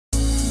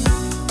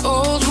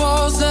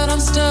I'm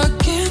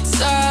stuck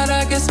inside.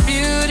 I guess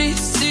beauty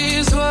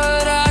sees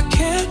what I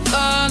can't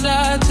find.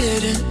 I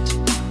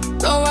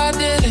didn't, no I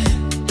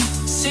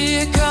didn't see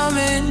it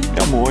coming.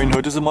 Ja moin,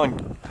 heute sind wir in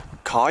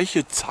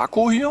Karche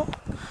Zacko hier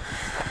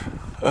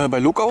bei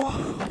Luckau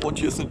und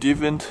hier ist eine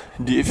DeWind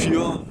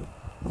D4,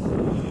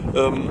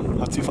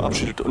 hat sie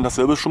verabschiedet und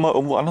dasselbe ist schon mal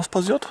irgendwo anders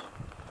passiert.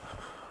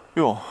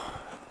 Ja,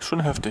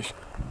 schon heftig.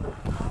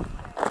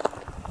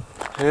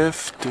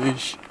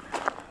 Heftig.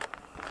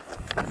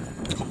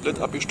 Komplett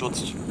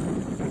abgestürzt.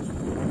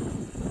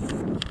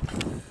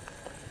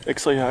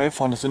 Extra hier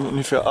hergefahren, das sind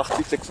ungefähr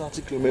 80,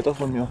 86 Kilometer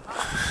von mir.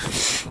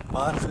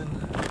 Wahnsinn.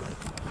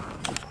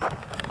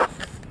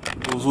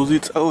 So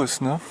sieht's aus,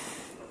 ne?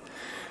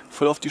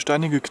 Voll auf die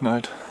Steine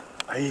geknallt.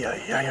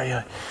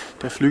 Eieieiei.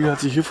 Der Flügel hat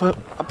sich hier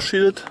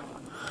verabschiedet.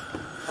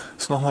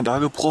 Ist nochmal da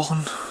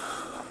gebrochen.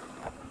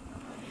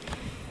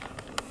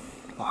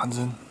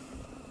 Wahnsinn.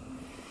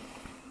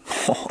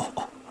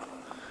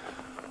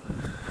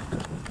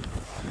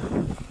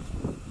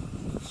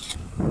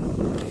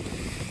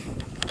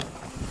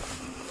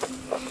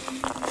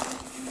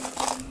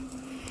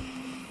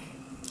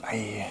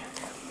 Ei.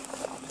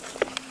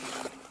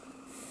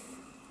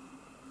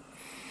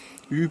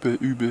 Übel,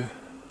 übel.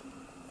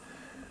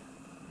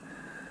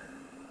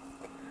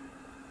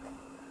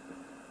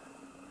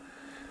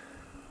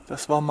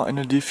 Das war mal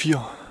eine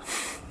D4.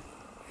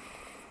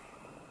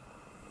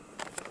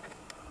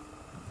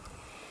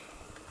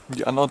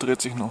 Die andere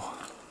dreht sich noch.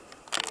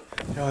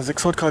 Ja,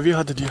 600 kW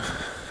hatte die.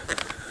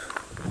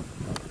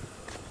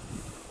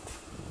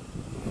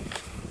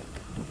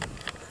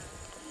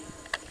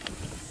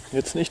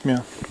 Jetzt nicht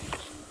mehr.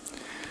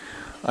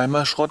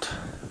 Einmal Schrott.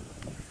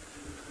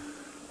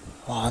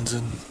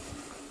 Wahnsinn.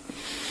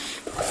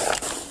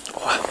 Oh.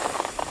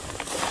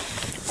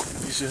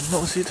 Wie es hier hinten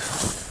aussieht.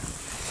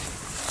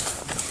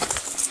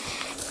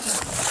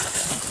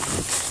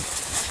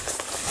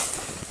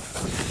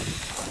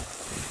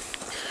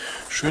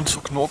 Schön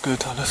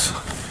zerknorkelt alles.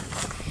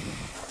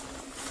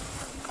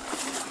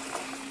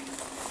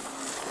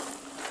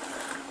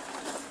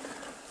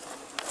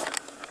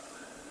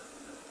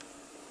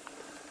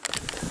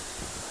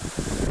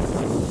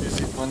 Hier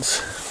sieht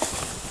man's.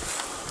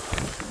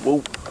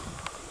 Wow.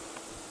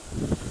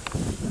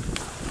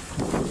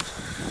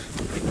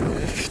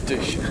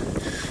 Heftig.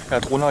 Ja,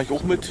 Drohne habe ich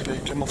auch mit. Werde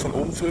ich gleich mal von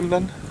oben filmen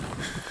dann.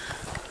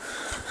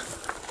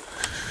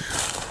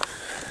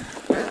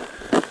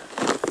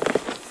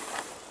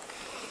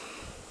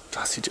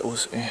 Das sieht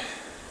aus, ey.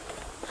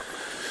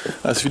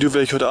 Das Video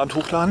werde ich heute Abend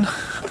hochladen.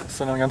 Das ist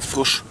dann ganz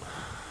frisch.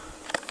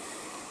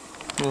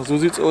 Ja, so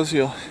sieht's aus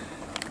hier.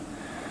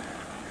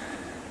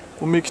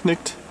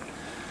 Umgeknickt.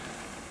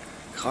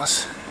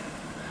 Krass.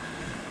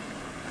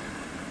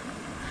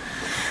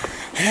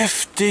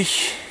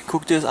 Heftig.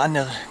 Guck dir das an,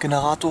 der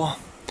Generator.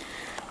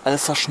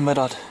 Alles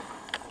zerschmettert.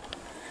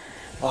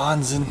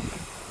 Wahnsinn.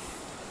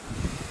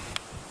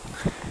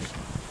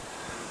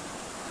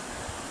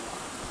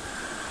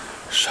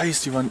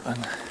 Scheiß die Wand an.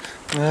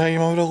 Na, geh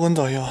mal wieder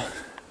runter hier.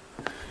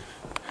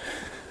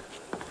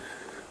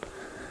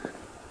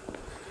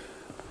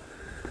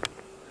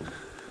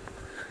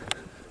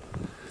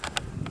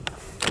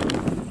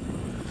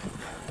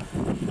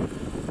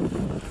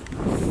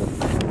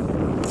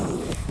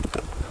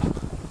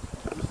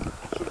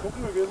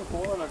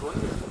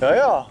 Ja,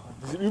 ja,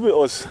 die sieht übel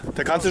aus.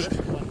 Da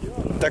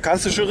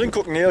kannst du schön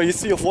hingucken. Nee, hier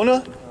ist die hier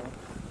vorne,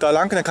 da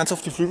lang, dann kannst du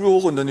auf die Flügel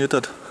hoch und dann geht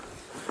das.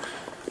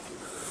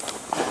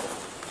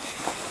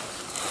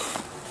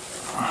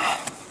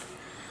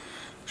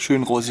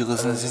 Schön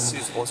rausgerissen.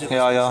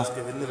 Ja, ja.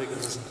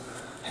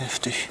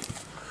 Heftig.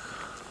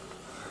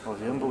 Aber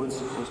wir haben bei uns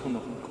noch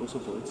ein großer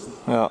Bolzen.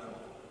 Ja.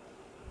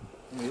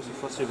 Hier ist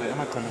fast hier bei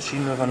einer keine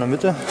Schienenwerfer in der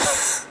Mitte.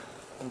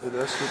 Und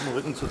der ist mit dem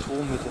Rücken zur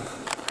Turmmitte.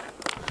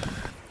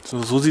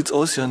 So sieht's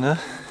aus hier, ne?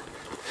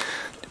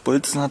 Die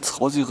Bolzen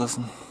hat's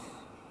rausgerissen.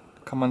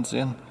 Kann man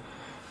sehen.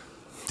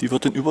 Die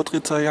wird in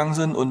Überdrehzahl gegangen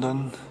sind und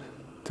dann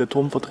der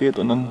Turm verdreht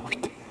und dann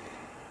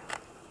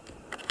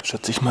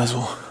schätze ich mal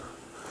so.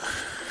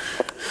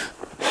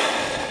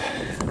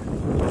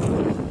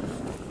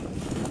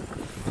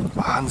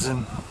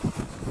 Wahnsinn.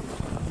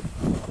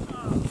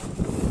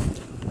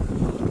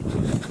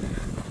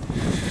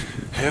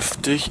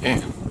 Heftig,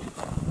 ey.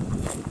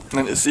 Und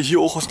dann ist sie hier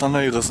auch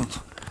auseinandergerissen.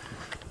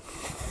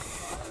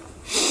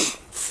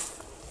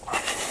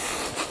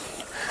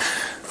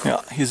 Ja,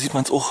 hier sieht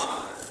man es auch.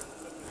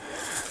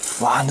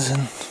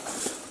 Wahnsinn.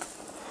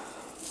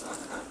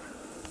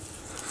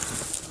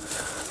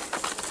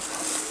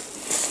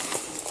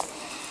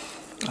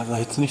 Also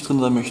hätte es nicht drin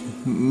sein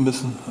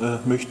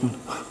möchten.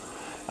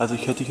 Also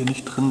ich hätte hier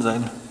nicht drin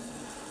sein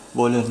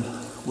wollen,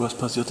 wo das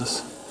passiert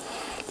ist.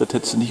 Das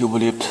hättest du nicht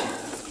überlebt.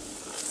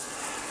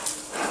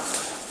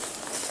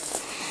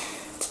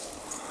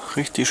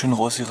 Richtig schön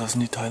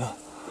rausgerissen, die Teile.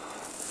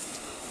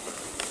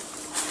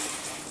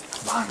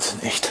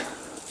 Wahnsinn, echt.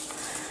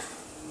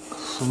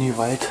 So nie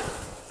Wald.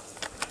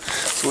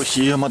 So, ich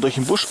gehe hier mal durch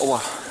den Busch.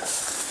 Aua.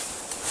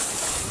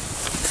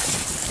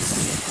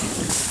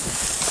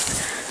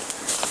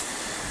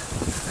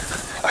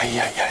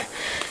 Eieiei.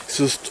 Ist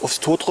das aufs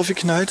Tor drauf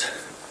geknallt?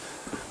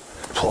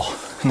 Boah,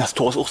 das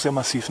Tor ist auch sehr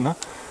massiv, ne?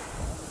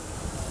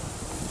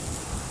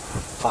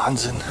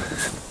 Wahnsinn.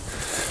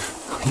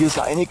 Hier ist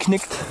er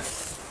eingeknickt.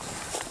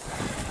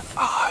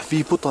 Ah,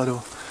 wie Butter,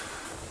 du.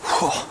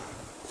 Boah.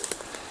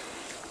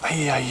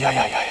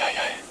 Eieieiei.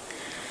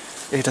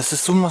 Ey, das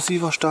ist so ein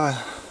massiver Stahl.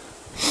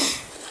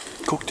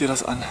 Guck dir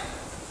das an.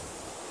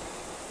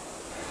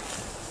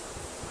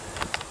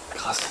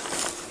 Krass.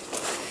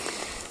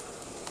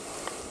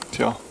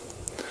 Tja.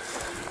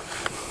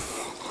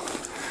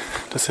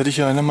 Das hätte ich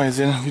ja einmal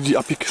gesehen, wie die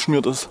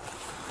abgeschmiert ist.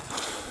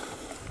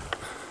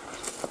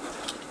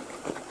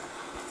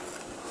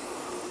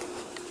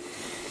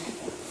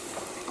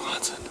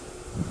 Wahnsinn.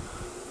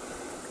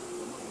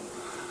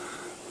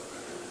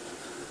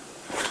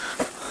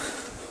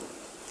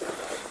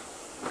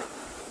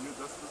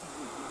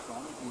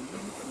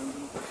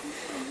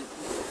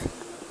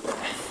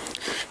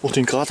 Auch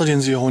den Krater,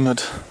 den sie gehauen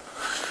hat.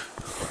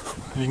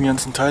 Da liegen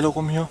ganzen Teile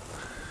rum hier.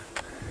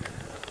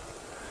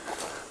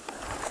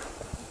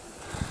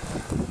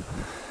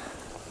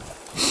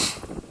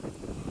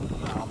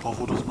 Ja, ein paar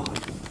Fotos machen.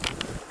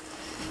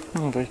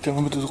 Ja, werde ich gleich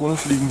mal mit der Drohne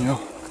fliegen hier.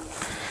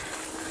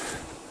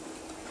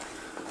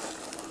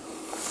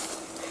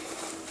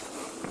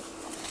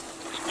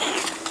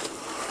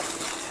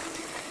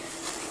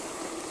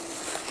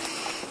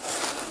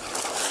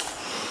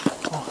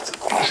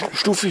 Oh,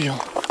 Stufe hier.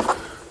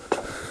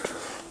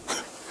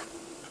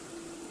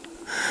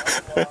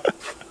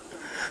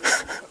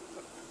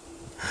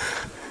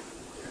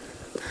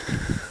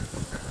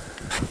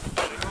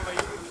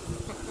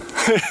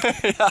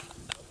 Ja.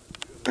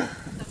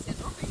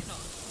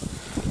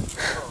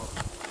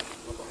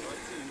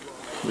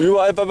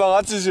 Überall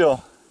Paparazzis hier.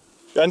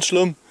 Ganz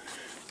schlimm.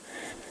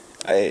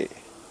 Ey.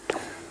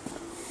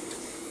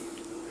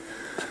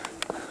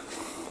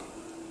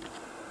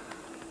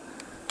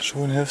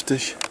 Schon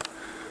heftig.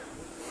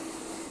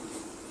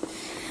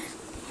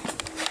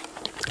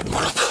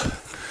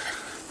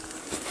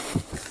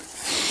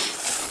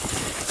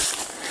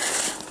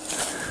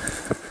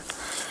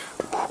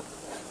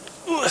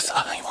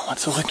 Ich mach mal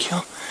zurück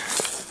hier.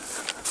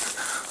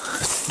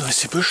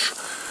 Neues Gebüsch.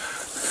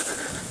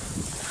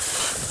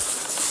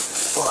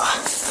 Boah.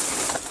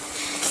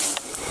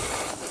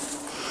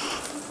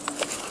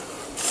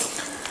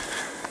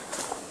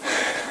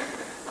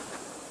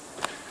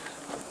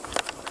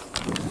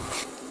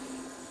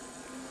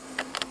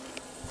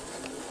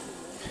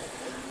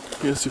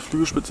 Hier ist die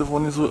Flügelspitze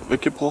vorne so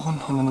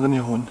weggebrochen und dann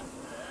reingehauen.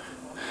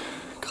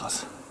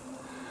 Krass.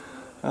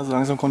 Also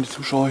langsam kommen die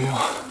Zuschauer hier.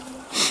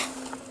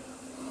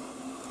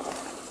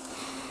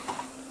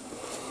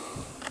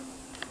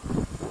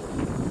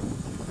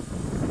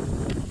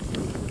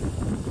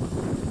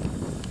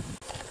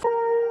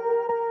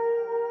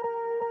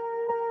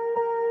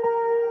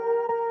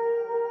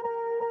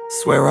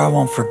 Swear I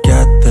won't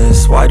forget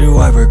this, why do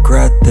I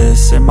regret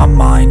this? In my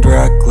mind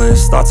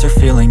reckless, thoughts are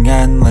feeling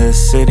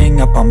endless. Sitting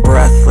up, I'm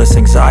breathless,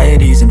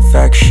 anxiety's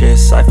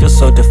infectious. I feel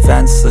so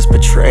defenseless,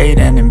 betrayed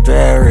and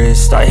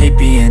embarrassed. I hate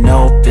being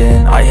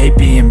open, I hate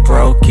being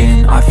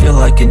broken. I feel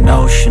like an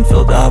ocean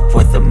filled up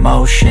with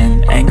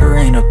emotion. Anger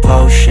ain't a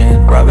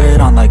potion, rub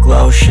it on like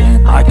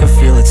lotion. I can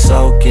feel it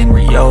soaking,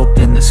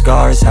 reopen, the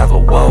scars have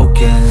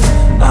awoken.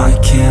 I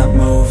can't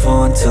move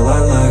on till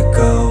I let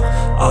go.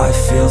 I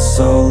feel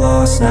so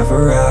lost,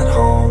 never at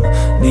home.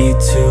 Need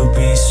to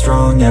be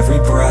strong, every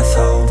breath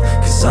hold.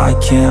 Cause I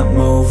can't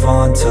move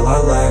on till I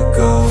let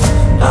go.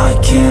 I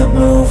can't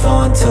move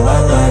on till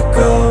I let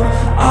go.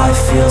 I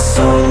feel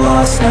so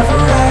lost, never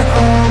at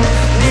home.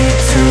 Need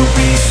to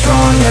be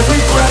strong,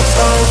 every breath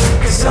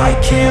hold. Cause I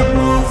can't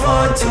move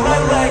on till I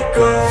let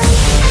go.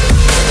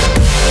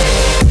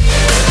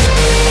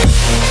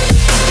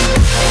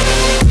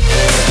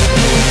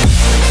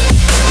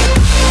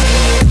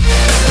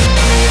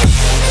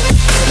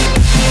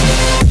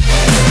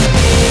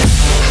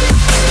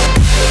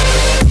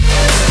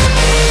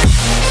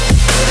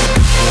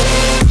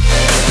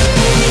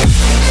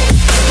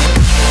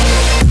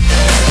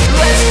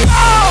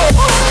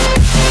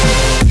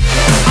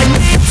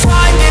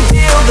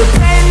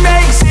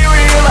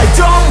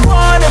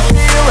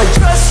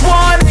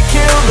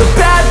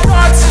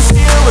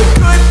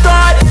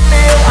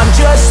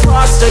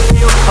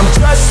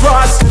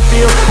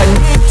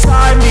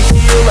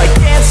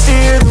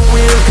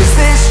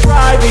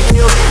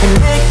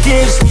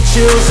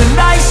 A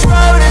nice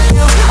road it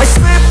feels. I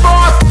slip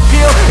off and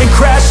peel and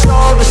crash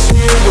all the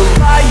steel.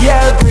 Will I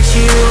ever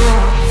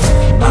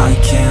heal? I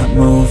can't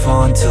move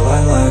on till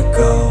I let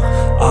go.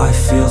 I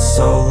feel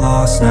so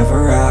lost,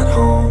 never at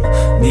home.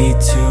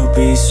 Need to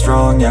be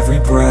strong, every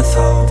breath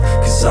hold.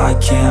 Cause I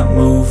can't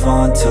move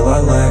on till I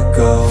let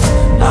go.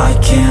 I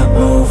can't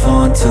move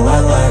on till I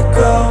let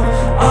go.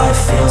 I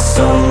feel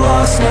so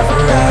lost, never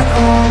at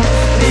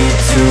home.